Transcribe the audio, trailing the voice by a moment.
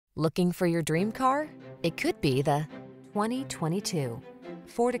Looking for your dream car? It could be the 2022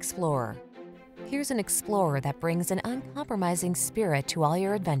 Ford Explorer. Here's an Explorer that brings an uncompromising spirit to all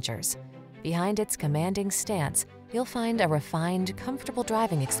your adventures. Behind its commanding stance, you'll find a refined, comfortable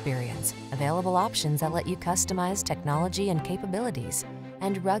driving experience, available options that let you customize technology and capabilities,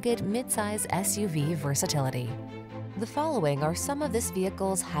 and rugged midsize SUV versatility. The following are some of this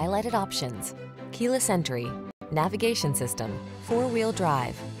vehicle's highlighted options: keyless entry, navigation system, four-wheel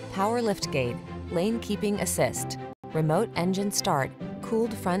drive, power liftgate, lane keeping assist, remote engine start,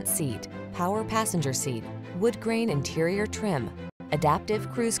 cooled front seat, power passenger seat, wood grain interior trim,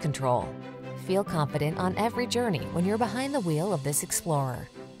 adaptive cruise control. Feel confident on every journey when you're behind the wheel of this Explorer.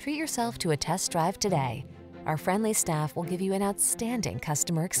 Treat yourself to a test drive today. Our friendly staff will give you an outstanding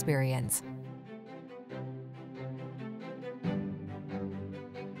customer experience.